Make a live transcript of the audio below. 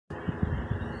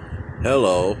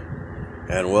Hello,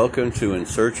 and welcome to In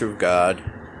Search of God,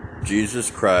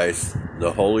 Jesus Christ,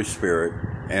 the Holy Spirit,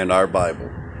 and our Bible.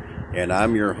 And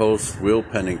I'm your host, Will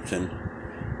Pennington,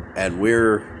 and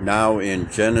we're now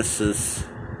in Genesis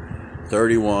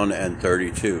 31 and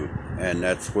 32, and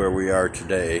that's where we are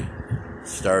today,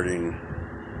 starting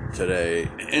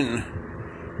today in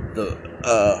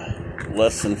the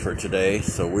lesson for today.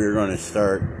 So we're going to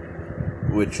start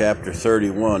with chapter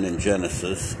 31 in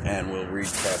Genesis, and we'll read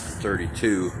chapter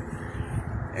 32.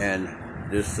 And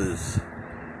this is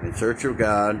In Search of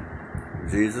God,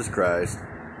 Jesus Christ,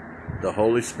 the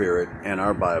Holy Spirit, and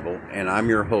our Bible. And I'm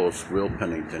your host, Will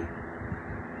Pennington.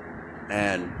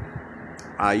 And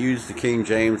I use the King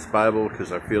James Bible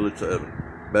because I feel it's a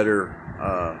better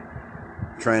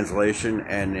translation,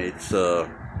 and it's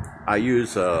I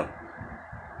use a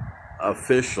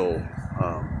official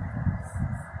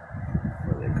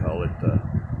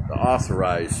the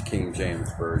authorized King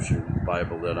James Version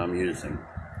Bible that I'm using.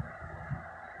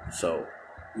 So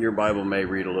your Bible may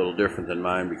read a little different than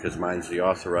mine because mine's the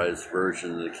authorized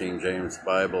version of the King James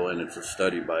Bible, and it's a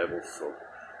study Bible, so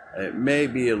it may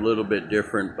be a little bit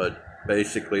different, but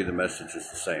basically the message is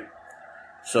the same.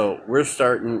 So we're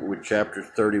starting with chapter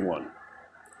 31.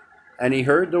 And he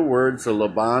heard the words of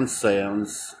Laban's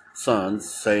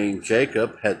sons, saying,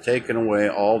 Jacob had taken away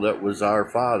all that was our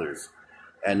father's,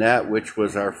 and that which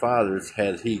was our father's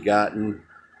hath he gotten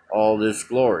all this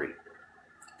glory.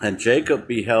 And Jacob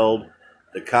beheld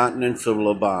the countenance of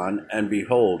Laban, and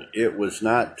behold, it was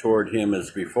not toward him as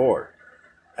before.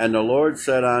 And the Lord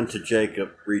said unto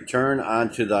Jacob, Return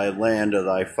unto thy land of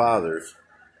thy fathers,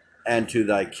 and to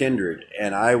thy kindred,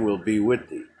 and I will be with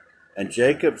thee. And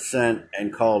Jacob sent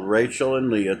and called Rachel and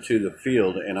Leah to the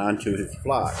field and unto his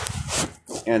flock,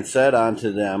 and said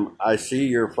unto them, I see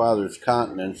your father's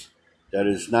countenance, that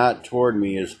is not toward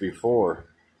me as before,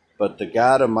 but the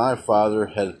God of my father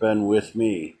has been with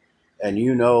me, and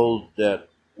you know that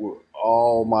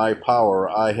all my power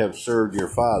I have served your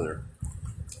father.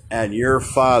 And your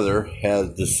father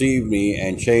has deceived me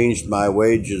and changed my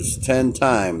wages 10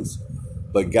 times,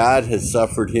 but God has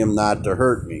suffered him not to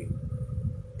hurt me.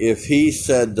 If he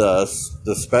said thus,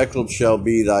 the speckled shall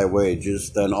be thy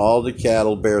wages, then all the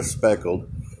cattle bear speckled.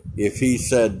 If he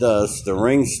said thus, the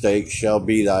ringstake shall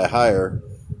be thy hire,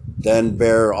 then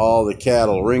bear all the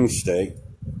cattle ringstake.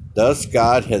 Thus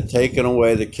God hath taken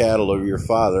away the cattle of your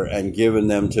father, and given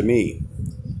them to me.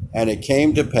 And it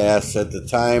came to pass at the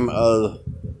time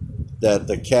that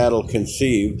the cattle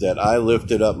conceived, that I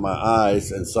lifted up my eyes,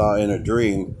 and saw in a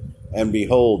dream, and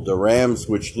behold, the rams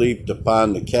which leaped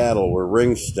upon the cattle were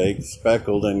ringstaked,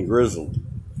 speckled, and grizzled.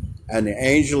 And the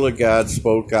angel of God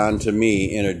spoke unto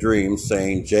me in a dream,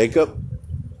 saying, Jacob.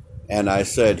 And I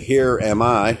said, Here am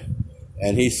I.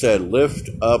 And he said, Lift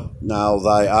up now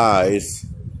thy eyes,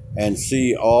 and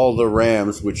see all the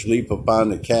rams which leap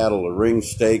upon the cattle, are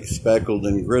ringstaked, speckled,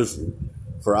 and grizzled.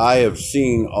 For I have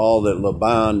seen all that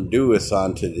Laban doeth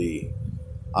unto thee.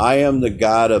 I am the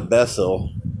God of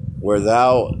Bethel, where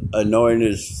thou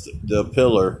anointest the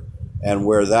pillar, and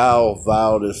where thou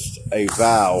vowedest a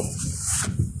vow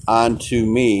unto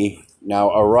me. Now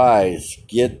arise,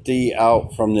 get thee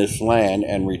out from this land,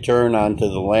 and return unto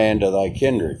the land of thy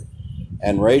kindred.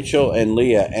 And Rachel and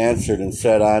Leah answered and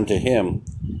said unto him,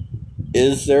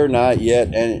 Is there not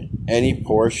yet any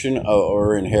portion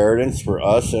or inheritance for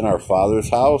us in our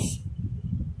father's house?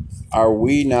 Are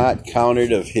we not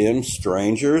counted of him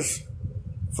strangers?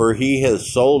 For he hath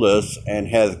sold us, and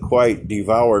hath quite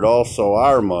devoured also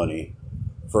our money.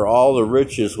 For all the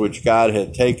riches which God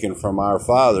hath taken from our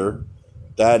father,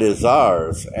 that is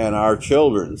ours, and our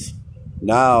children's.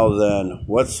 Now then,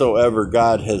 whatsoever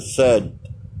God has said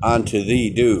unto thee,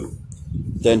 do.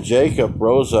 Then Jacob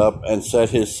rose up and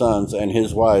set his sons and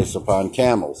his wives upon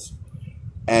camels.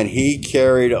 And he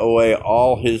carried away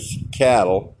all his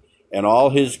cattle and all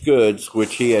his goods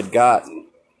which he had gotten,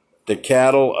 the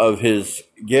cattle of his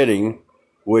getting,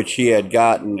 which he had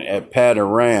gotten at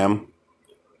Paddan-aram,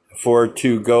 for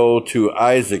to go to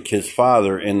Isaac his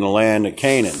father in the land of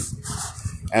Canaan.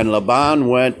 And Laban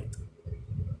went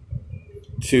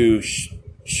to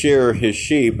shear his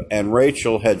sheep, and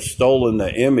Rachel had stolen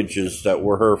the images that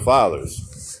were her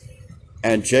father's.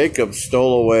 And Jacob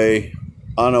stole away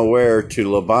unaware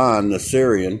to Laban the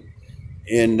Syrian,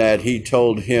 in that he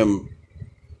told him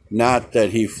not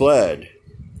that he fled.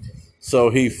 So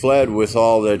he fled with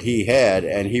all that he had,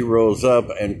 and he rose up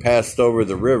and passed over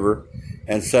the river,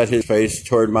 and set his face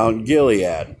toward Mount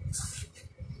Gilead.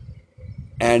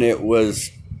 And it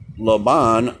was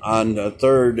Laban on the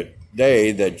third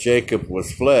day that Jacob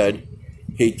was fled,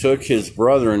 he took his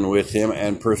brethren with him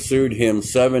and pursued him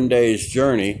 7 days'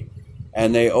 journey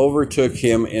and they overtook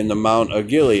him in the Mount of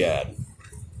Gilead.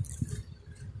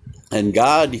 And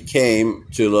God came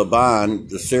to Laban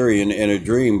the Syrian in a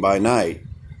dream by night,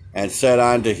 and said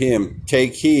unto him,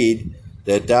 Take heed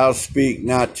that thou speak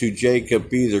not to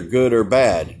Jacob either good or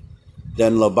bad.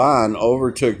 Then Laban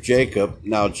overtook Jacob.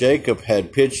 Now Jacob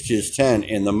had pitched his tent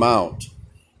in the mount,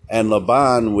 and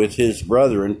Laban with his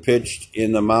brethren pitched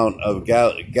in the Mount of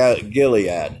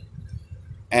Gilead.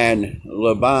 And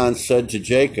Laban said to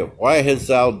Jacob, What hast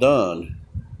thou done,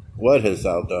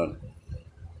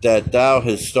 that thou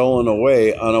hast stolen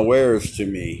away unawares to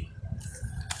me?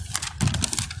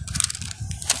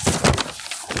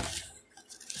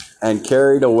 And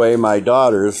carried away my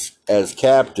daughters as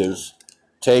captives,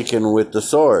 taken with the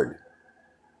sword.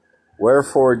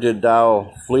 Wherefore did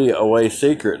thou flee away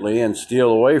secretly, and steal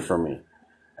away from me?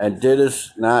 And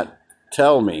didst not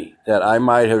tell me, that I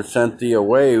might have sent thee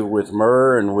away with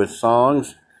myrrh, and with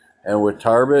songs, and with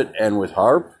tabret, and with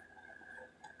harp?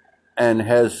 And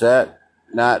has that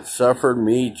not suffered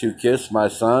me to kiss my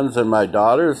sons and my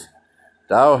daughters?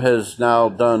 Thou hast now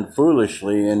done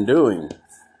foolishly in doing.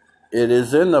 It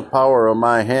is in the power of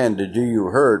my hand to do you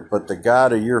hurt, but the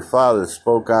God of your father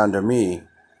spoke unto me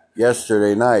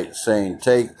yesterday night, saying,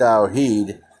 Take thou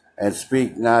heed, and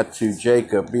speak not to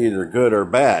Jacob either good or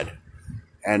bad.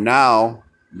 And now,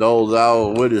 though thou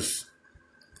wouldest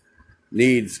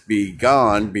needs be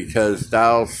gone, because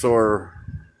thou sore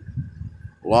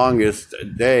longest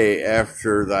day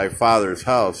after thy father's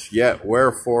house, yet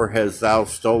wherefore hast thou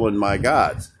stolen my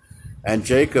gods? And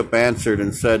Jacob answered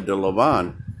and said to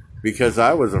Laban, Because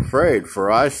I was afraid,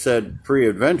 for I said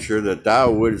peradventure that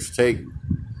thou wouldst take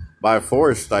by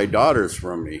force thy daughters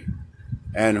from me.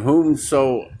 And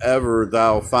whomsoever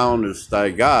thou foundest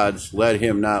thy gods, let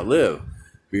him not live.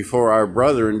 Before our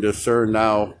brethren discern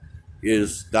now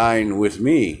is thine with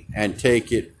me, and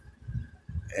take it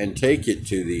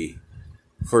to thee.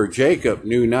 For Jacob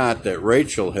knew not that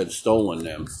Rachel had stolen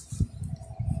them.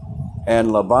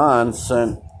 And Laban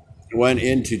went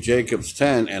into Jacob's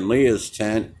tent and Leah's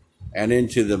tent, and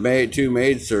into the two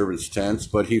maidservants' tents,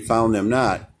 but he found them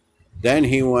not. Then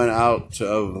he went out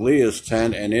of Leah's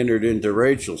tent and entered into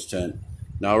Rachel's tent.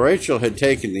 Now Rachel had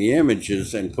taken the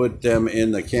images and put them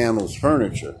in the camel's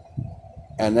furniture,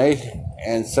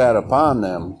 and sat upon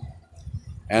them.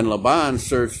 And Laban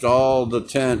searched all the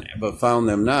tent, but found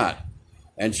them not.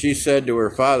 And she said to her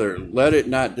father, Let it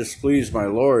not displease my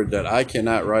lord that I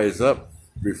cannot rise up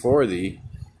before thee,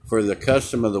 for the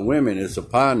custom of the women is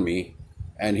upon me.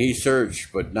 And he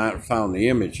searched, but not found the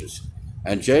images.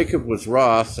 And Jacob was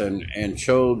wroth, and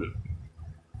chode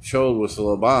with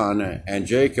Laban. And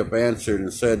Jacob answered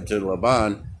and said to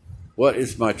Laban, What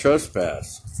is my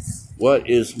trespass? What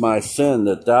is my sin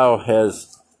that thou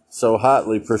hast so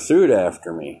hotly pursued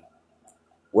after me?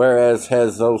 Whereas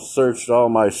hast thou searched all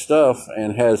my stuff,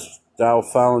 and hast thou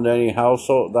found any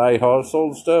thy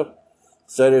household stuff?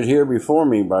 Set it here before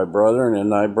me, my brethren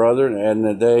and thy brethren, and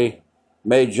that they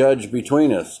may judge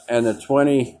between us. And the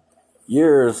 20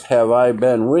 years have I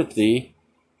been with thee.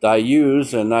 Thy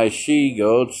ewes and thy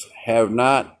she-goats have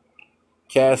not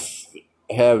cast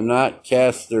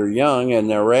their young, and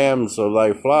the rams of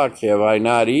thy flock have I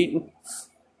not eaten.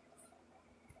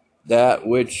 That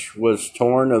which was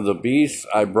torn of the beasts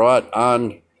I brought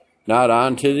not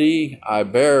unto thee. I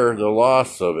bear the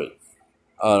loss of it.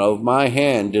 Of my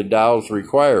hand did thou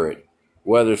require it,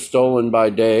 whether stolen by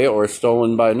day or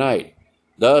stolen by night.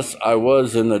 Thus I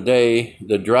was in the day,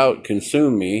 the drought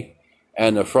consumed me,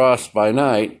 and the frost by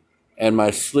night, and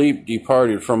my sleep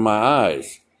departed from my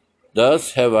eyes.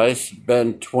 Thus have I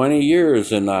been 20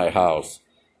 years in thy house.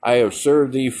 I have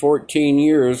served thee 14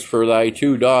 years for thy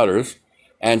 2 daughters,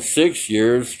 and 6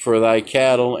 years for thy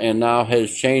cattle, and thou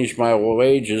hast changed my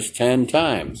wages 10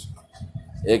 times.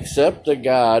 Except the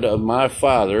God of my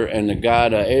father, and the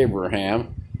God of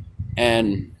Abraham,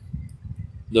 and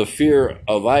the fear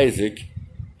of Isaac,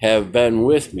 have been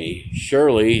with me.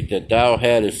 Surely that thou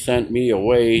hadst sent me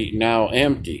away now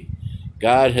empty.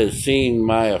 God has seen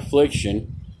my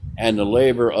affliction and the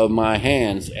labor of my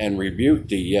hands, and rebuked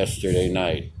thee yesterday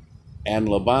night. And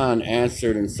Laban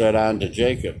answered and said unto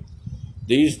Jacob,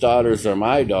 These daughters are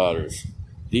my daughters,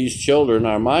 these children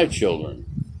are my children,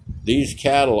 these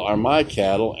cattle are my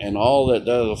cattle, and all that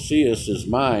thou seest is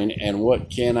mine. And what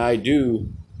can I do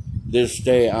this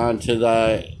day unto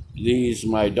these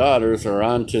my daughters, or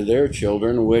unto their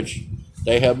children which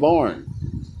they have borne?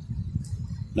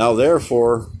 Now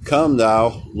therefore come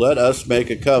thou, let us make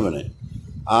a covenant,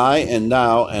 I and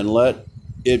thou, and let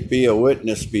it be a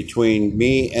witness between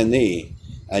me and thee.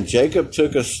 And Jacob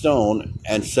took a stone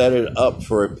and set it up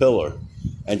for a pillar.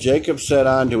 And Jacob said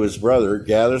unto his brother,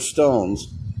 Gather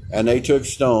stones And they took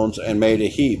stones and made a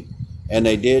heap, and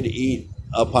they did eat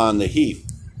upon the heap.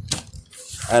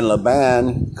 And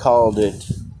Laban called it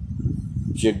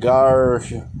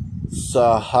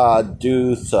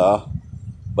Jegar-sahadutha,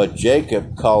 but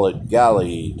Jacob called it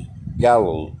Galeed.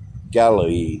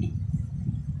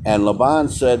 And Laban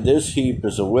said, This heap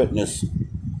is a witness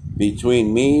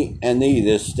between me and thee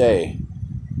this day.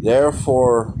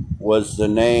 Therefore was the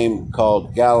name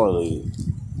called Galilee.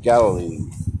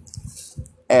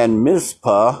 And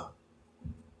Mizpah,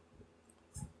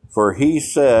 for he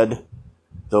said,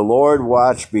 The Lord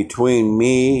watch between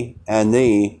me and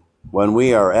thee when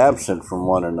we are absent from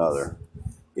one another.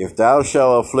 If thou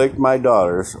shalt afflict my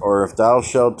daughters, or if thou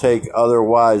shalt take other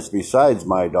wives besides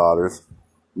my daughters,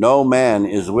 no man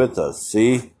is with us.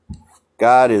 See,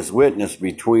 God is witness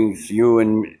between you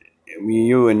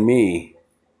and me,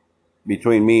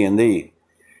 between me and thee.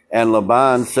 And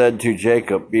Laban said to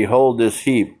Jacob, Behold this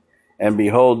heap, and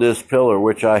behold this pillar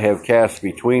which I have cast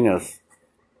between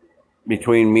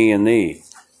me and thee.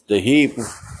 The heap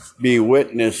be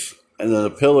witness, and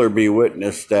the pillar be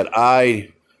witness, that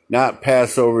I not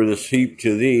pass over this heap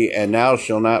to thee, and thou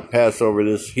shalt not pass over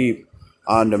this heap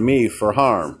unto me for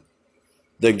harm.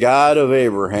 The God of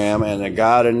Abraham, and the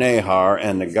God of Nahor,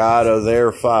 and the God of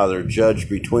their father judge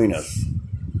between us.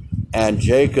 And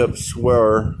Jacob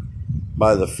swore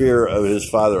by the fear of his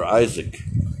father Isaac.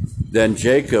 Then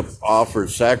Jacob offered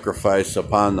sacrifice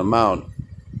upon the mount,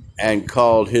 and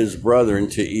called his brethren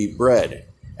to eat bread.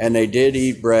 And they did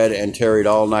eat bread, and tarried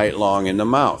all night long in the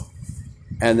mount.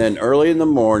 And then early in the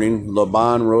morning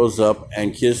Laban rose up,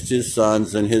 and kissed his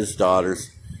sons and his daughters,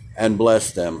 and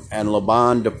blessed them. And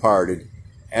Laban departed,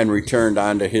 and returned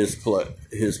unto his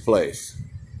place.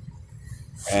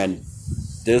 And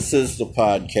this is the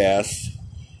podcast,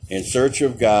 In Search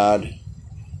of God,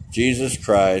 Jesus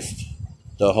Christ,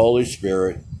 the Holy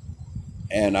Spirit,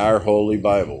 and our Holy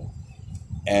Bible.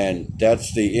 And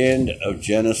that's the end of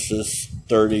Genesis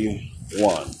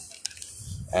 31.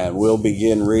 And we'll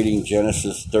begin reading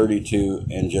Genesis 32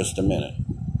 in just a minute.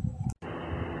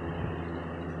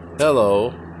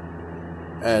 Hello,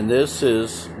 and this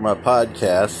is my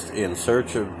podcast, In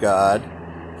Search of God,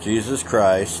 Jesus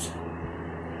Christ,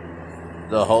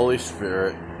 the Holy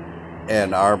Spirit,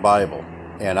 and our Bible.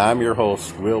 And I'm your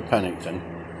host, Will Pennington,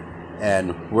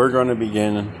 and we're going to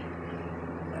begin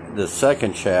the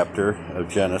second chapter of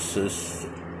Genesis,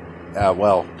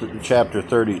 chapter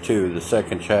 32, the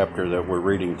second chapter that we're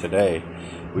reading today.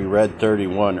 We read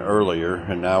 31 earlier,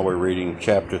 and now we're reading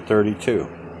chapter 32.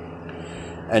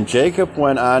 And Jacob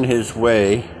went on his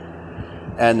way,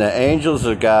 and the angels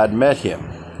of God met him.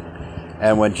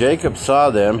 And when Jacob saw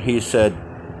them, he said,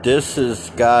 This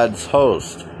is God's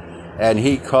host. And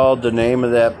he called the name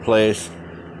of that place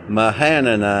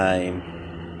Mahanaim.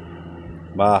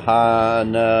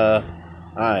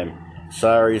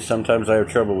 Sorry, sometimes I have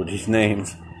trouble with these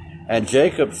names. And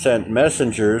Jacob sent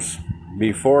messengers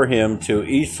before him to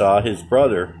Esau his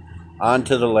brother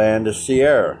unto the land of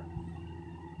Seir,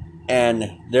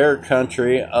 and their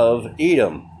country of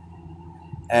Edom.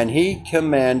 And he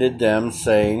commanded them,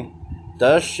 saying,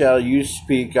 Thus shall you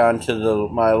speak unto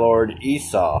my lord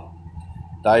Esau.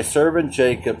 Thy servant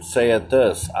Jacob saith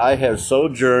this, I have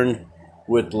sojourned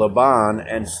with Laban,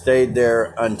 and stayed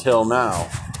there until now.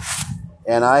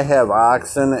 And I have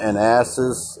oxen and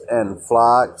asses and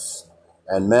flocks,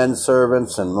 and men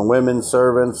servants and women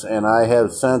servants, and I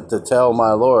have sent to tell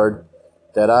my lord,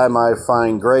 that I might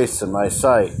find grace in my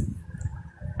sight.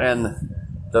 And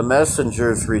the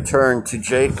messengers returned to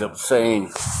Jacob,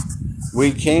 saying,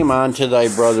 We came unto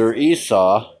thy brother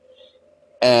Esau,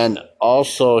 and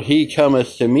also he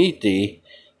cometh to meet thee,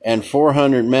 and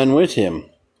 400 men with him.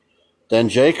 Then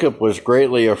Jacob was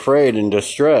greatly afraid and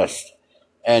distressed,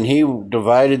 and he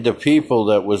divided the people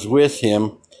that was with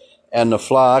him, and the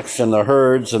flocks and the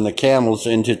herds and the camels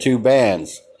into 2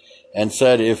 bands, and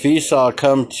said, If Esau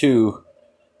come to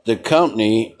the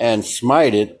company and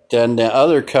smite it, then the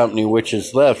other company which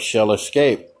is left shall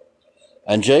escape.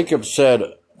 And Jacob said,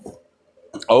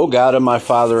 O God of my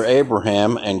father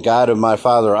Abraham, and God of my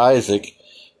father Isaac,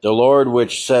 the Lord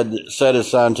which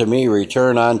saidst unto me,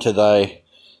 Return unto thy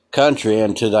country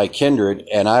and to thy kindred,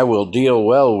 and I will deal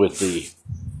well with thee.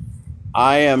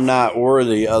 I am not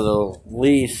worthy of the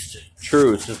least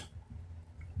truth.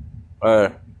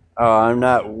 I'm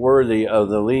not worthy of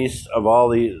the least of all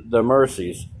the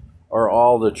mercies, or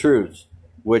all the truths,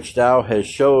 which thou hast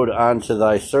showed unto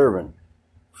thy servant.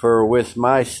 For with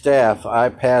my staff I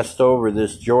passed over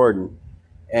this Jordan,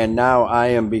 and now I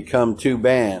am become 2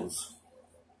 bands.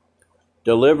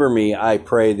 Deliver me, I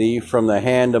pray thee, from the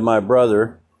hand of my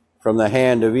brother, from the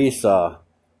hand of Esau.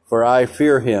 for I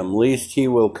fear him, lest he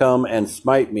will come and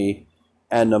smite me,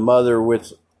 and the mother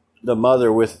with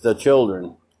the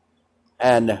children.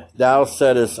 And thou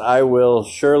saidst, I will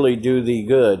surely do thee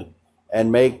good,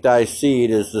 and make thy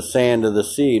seed as the sand of the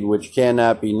sea, which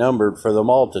cannot be numbered for the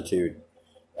multitude.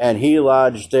 And he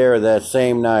lodged there that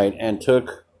same night, and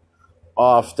took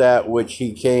off that which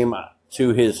he came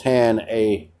to his hand,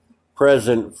 a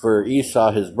present for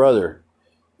Esau his brother,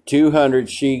 200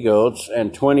 she-goats,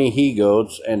 and 20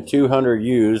 he-goats, and 200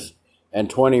 ewes, and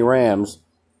 20 rams,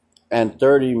 and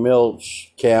 30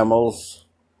 milch camels,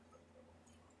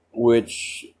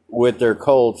 which with their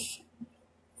colts,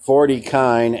 40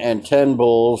 kine, and 10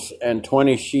 bulls, and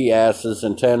 20 she-asses,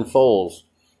 and 10 foals.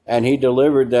 And he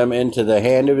delivered them into the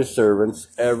hand of his servants,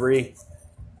 every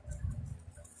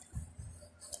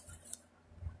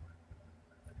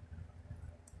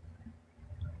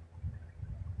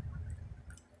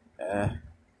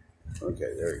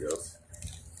okay, there you go.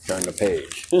 Turn the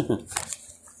page.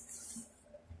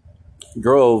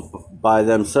 Drove by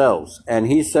themselves. And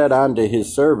he said unto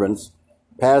his servants,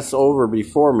 Pass over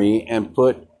before me, and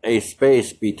put a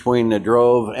space between the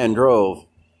drove and drove.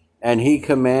 And he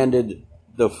commanded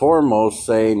the foremost,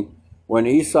 saying, When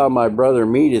Esau my brother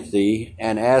meeteth thee,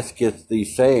 and asketh thee,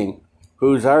 saying,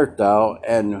 Whose art thou,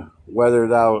 and whither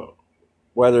thou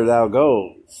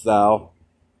goest thou,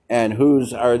 and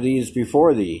whose are these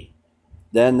before thee?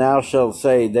 Then thou shalt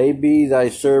say, They be thy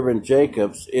servant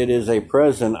Jacob's. It is a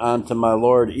present unto my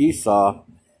lord Esau,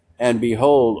 and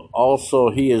behold, also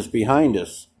he is behind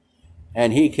us.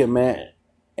 And he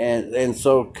and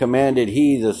so commanded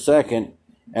he the second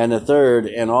and the third,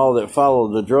 and all that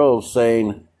followed the drove,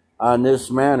 saying, On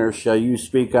this manner shall you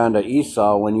speak unto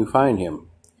Esau when you find him.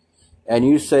 And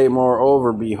you say,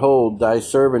 Moreover, behold, thy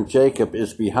servant Jacob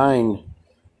is behind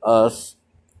us,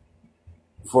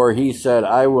 for he said,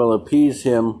 I will appease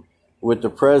him with the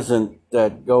present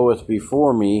that goeth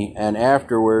before me, and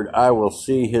afterward I will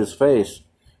see his face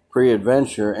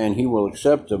peradventure, and he will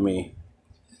accept of me.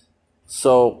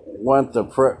 So went the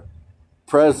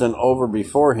present over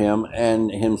before him,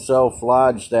 and himself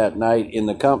lodged that night in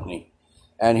the company.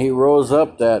 And he rose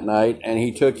up that night, and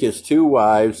he took his 2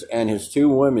 wives and his 2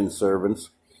 women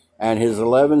servants, and his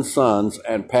 11 sons,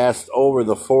 and passed over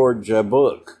the ford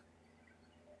Jabbok.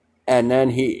 And then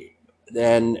he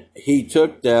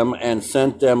took them and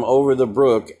sent them over the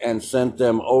brook, and sent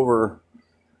them over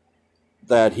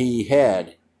that he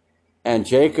had. And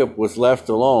Jacob was left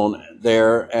alone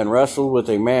there, and wrestled with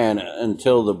a man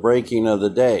until the breaking of the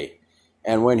day.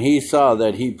 And when he saw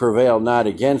that he prevailed not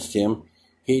against him,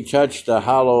 he touched the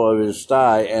hollow of his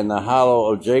thigh, and the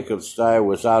hollow of Jacob's thigh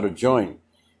was out of joint.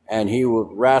 And he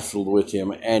wrestled with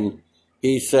him, and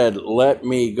he said, Let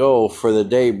me go, for the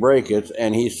day breaketh.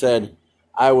 And he said,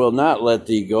 I will not let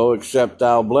thee go, except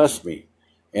thou bless me.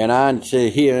 And unto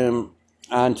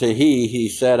he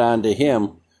said unto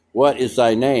him, What is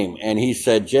thy name? And he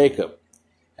said, Jacob.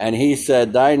 And he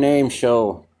said, Thy name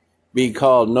shall be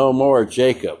called no more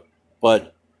Jacob,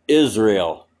 but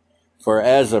Israel. For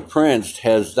as a prince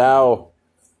hast thou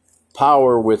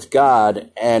power with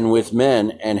God and with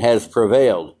men, and has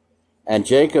prevailed. And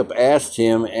Jacob asked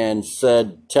him and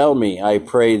said, Tell me, I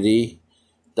pray thee,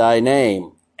 thy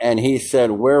name. And he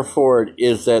said, Wherefore it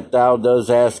is that thou dost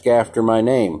ask after my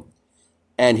name?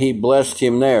 And he blessed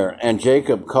him there. And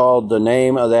Jacob called the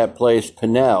name of that place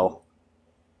Peniel,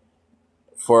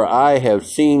 for I have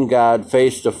seen God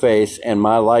face to face, and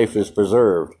my life is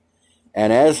preserved.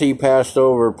 And as he passed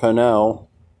over Peniel,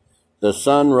 the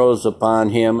sun rose upon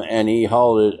him, and he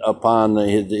halted upon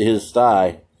his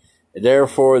thigh.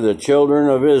 Therefore the children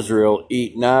of Israel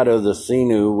eat not of the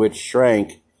sinew which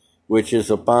shrank, which is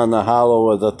upon the hollow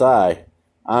of the thigh,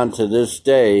 unto this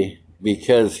day,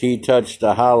 because he touched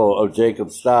the hollow of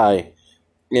Jacob's thigh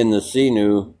in the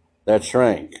sinew that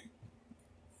shrank.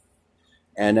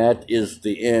 And that is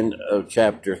the end of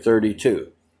chapter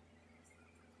 32.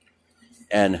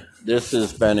 And this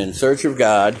has been In Search of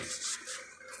God,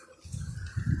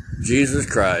 Jesus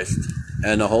Christ,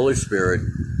 and the Holy Spirit,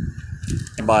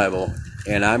 Bible,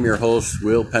 and I'm your host,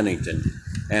 Will Pennington.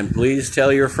 And please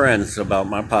tell your friends about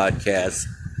my podcast.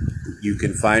 You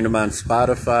can find them on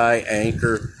Spotify,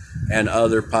 Anchor, and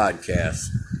other podcasts.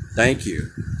 Thank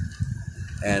you.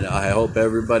 And I hope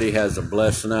everybody has a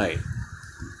blessed night.